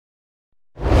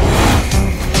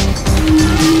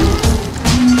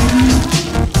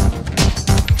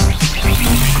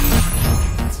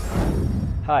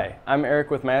Hi, I'm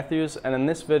Eric with Mathews, and in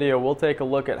this video we'll take a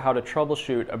look at how to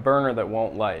troubleshoot a burner that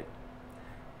won't light.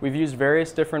 We've used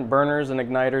various different burners and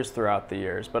igniters throughout the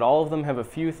years, but all of them have a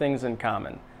few things in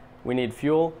common. We need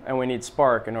fuel and we need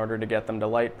spark in order to get them to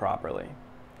light properly.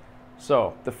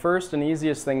 So, the first and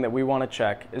easiest thing that we want to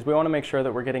check is we want to make sure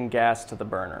that we're getting gas to the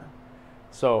burner.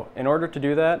 So, in order to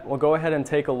do that, we'll go ahead and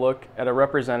take a look at a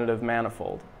representative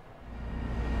manifold.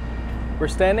 We're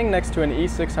standing next to an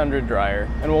E600 dryer,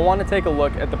 and we'll want to take a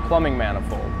look at the plumbing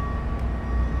manifold.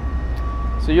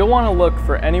 So you'll want to look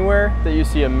for anywhere that you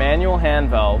see a manual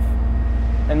hand valve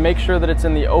and make sure that it's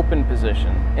in the open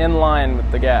position, in line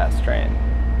with the gas train.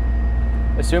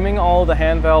 Assuming all the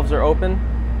hand valves are open,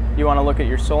 you want to look at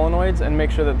your solenoids and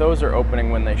make sure that those are opening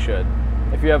when they should.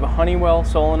 If you have a Honeywell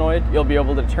solenoid, you'll be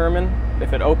able to determine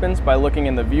if it opens by looking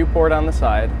in the viewport on the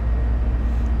side.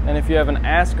 And if you have an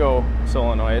ASCO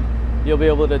solenoid, you'll be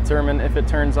able to determine if it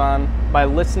turns on by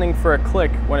listening for a click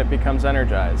when it becomes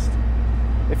energized.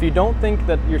 If you don't think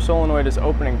that your solenoid is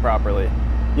opening properly,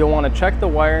 you'll want to check the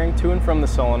wiring to and from the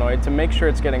solenoid to make sure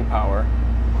it's getting power.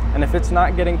 And if it's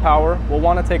not getting power, we'll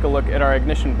want to take a look at our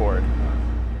ignition board.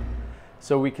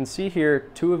 So we can see here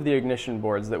two of the ignition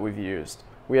boards that we've used.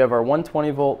 We have our 120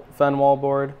 volt fen wall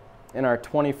board and our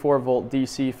 24 volt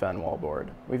DC fen wall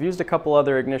board. We've used a couple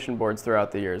other ignition boards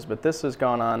throughout the years, but this has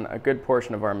gone on a good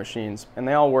portion of our machines, and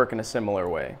they all work in a similar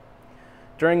way.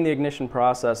 During the ignition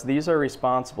process, these are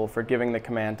responsible for giving the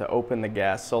command to open the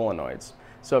gas solenoids.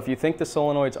 So if you think the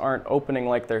solenoids aren't opening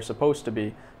like they're supposed to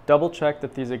be, double check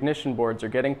that these ignition boards are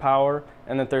getting power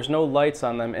and that there's no lights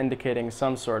on them indicating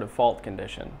some sort of fault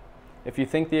condition. If you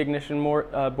think the ignition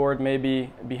board may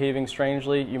be behaving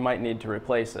strangely, you might need to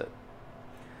replace it.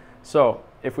 So,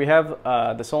 if we have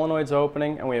the solenoids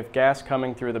opening and we have gas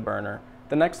coming through the burner,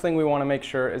 the next thing we want to make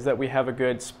sure is that we have a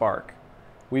good spark.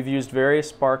 We've used various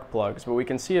spark plugs, but we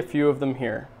can see a few of them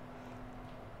here.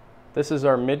 This is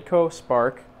our Midco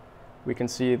spark. We can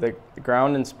see the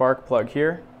ground and spark plug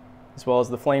here, as well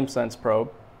as the flame sense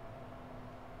probe.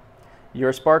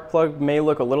 Your spark plug may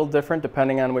look a little different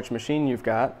depending on which machine you've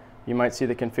got. You might see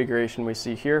the configuration we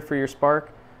see here for your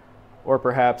spark, or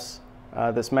perhaps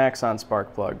this Maxon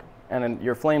spark plug. And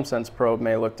your flame sense probe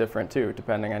may look different too,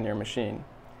 depending on your machine.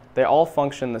 They all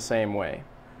function the same way.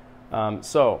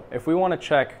 So if we want to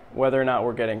check whether or not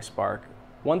we're getting spark,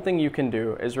 one thing you can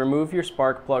do is remove your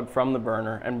spark plug from the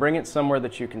burner and bring it somewhere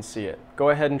that you can see it. Go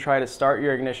ahead and try to start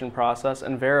your ignition process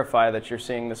and verify that you're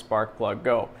seeing the spark plug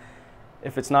go.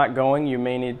 If it's not going, you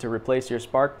may need to replace your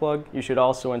spark plug. You should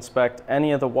also inspect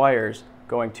any of the wires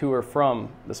going to or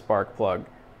from the spark plug.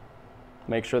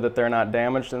 Make sure that they're not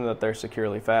damaged and that they're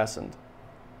securely fastened.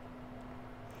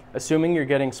 Assuming you're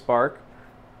getting spark,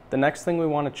 the next thing we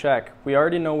want to check, we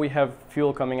already know we have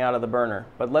fuel coming out of the burner,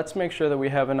 but let's make sure that we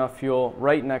have enough fuel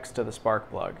right next to the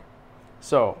spark plug.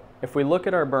 So, if we look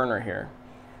at our burner here,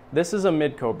 this is a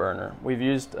Midco burner. We've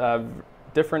used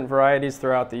different varieties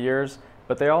throughout the years,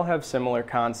 but they all have similar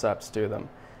concepts to them.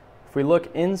 If we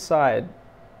look inside,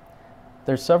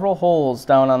 there's several holes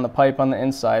down on the pipe on the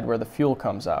inside where the fuel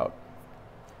comes out.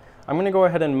 I'm going to go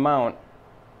ahead and mount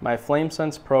my flame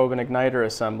sense probe and igniter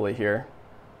assembly here.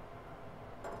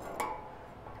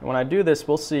 And when I do this,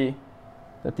 we'll see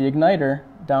that the igniter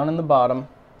down in the bottom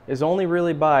is only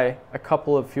really by a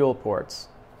couple of fuel ports.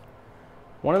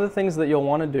 One of the things that you'll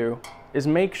want to do is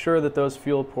make sure that those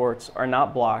fuel ports are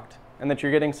not blocked and that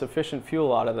you're getting sufficient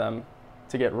fuel out of them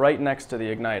to get right next to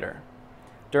the igniter.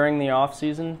 During the off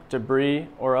season, debris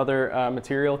or other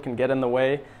material can get in the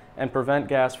way and prevent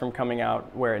gas from coming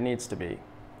out where it needs to be.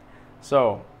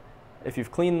 So, if you've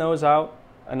cleaned those out,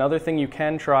 another thing you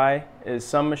can try is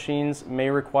some machines may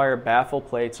require baffle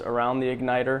plates around the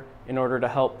igniter in order to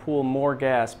help pool more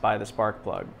gas by the spark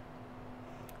plug.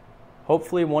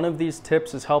 Hopefully one of these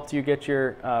tips has helped you get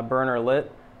your burner lit.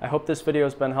 I hope this video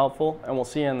has been helpful, and we'll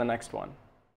see you in the next one.